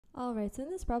Alright, so in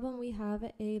this problem we have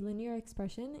a linear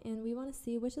expression and we want to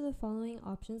see which of the following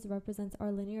options represents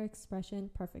our linear expression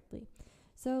perfectly.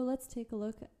 So let's take a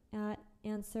look at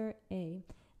answer A.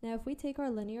 Now if we take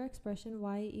our linear expression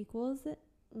y equals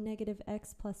negative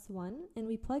x plus 1 and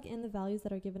we plug in the values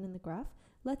that are given in the graph,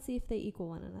 let's see if they equal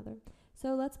one another.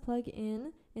 So let's plug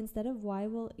in, instead of y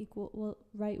we'll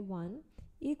write 1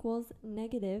 equals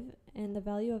negative, and the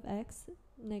value of x,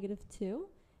 negative 2,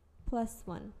 plus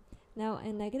 1. Now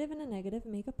a negative and a negative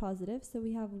make a positive, so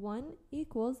we have 1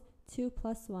 equals 2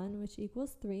 plus 1, which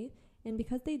equals 3, and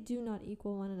because they do not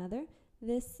equal one another,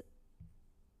 this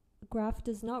graph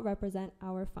does not represent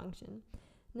our function.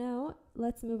 Now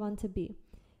let's move on to B.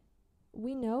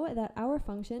 We know that our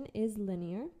function is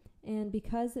linear, and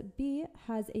because B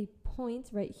has a point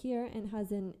right here and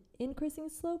has an increasing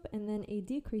slope and then a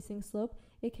decreasing slope,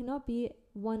 it cannot be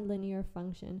one linear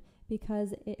function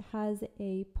because it has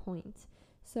a point.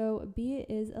 So B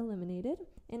is eliminated,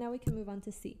 and now we can move on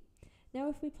to C. Now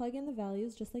if we plug in the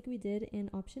values just like we did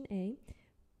in option A,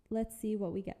 let's see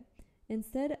what we get.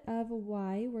 Instead of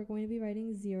y, we're going to be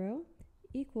writing 0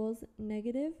 equals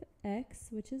negative x,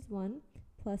 which is 1,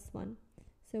 plus 1.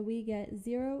 So we get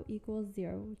 0 equals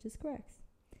 0, which is correct.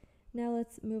 Now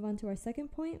let's move on to our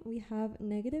second point. We have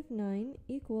negative 9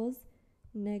 equals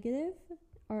negative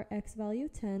our x value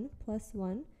 10 plus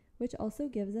 1, which also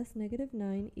gives us negative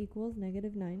 9 equals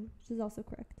negative 9, which is also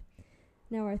correct.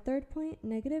 Now our third point,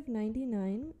 negative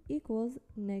 99 equals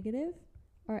negative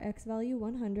our x value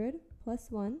 100 plus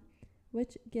 1,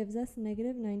 which gives us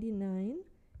negative 99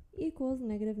 equals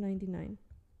negative 99,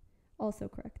 also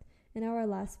correct. And now our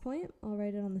last point, I'll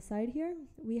write it on the side here,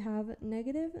 we have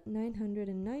negative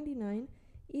 999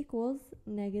 equals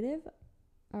negative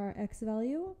our x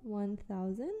value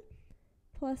 1000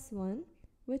 plus 1,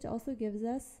 which also gives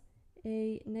us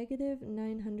a negative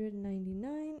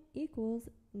 999 equals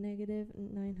negative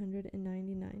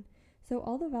 999. So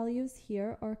all the values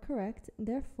here are correct,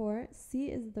 therefore C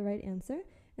is the right answer,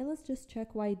 and let's just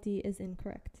check why D is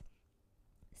incorrect.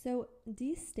 So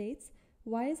D states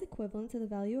y is equivalent to the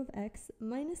value of x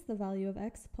minus the value of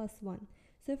x plus 1.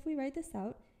 So if we write this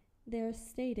out, they're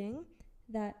stating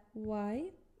that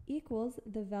y equals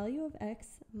the value of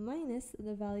x minus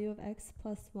the value of x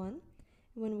plus 1.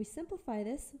 When we simplify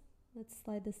this, let's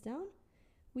slide this down,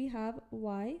 we have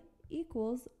y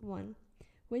equals 1,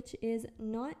 which is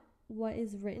not what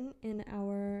is written in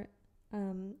our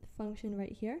function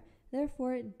right here.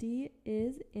 Therefore, D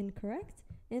is incorrect,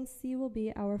 and C will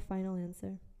be our final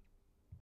answer.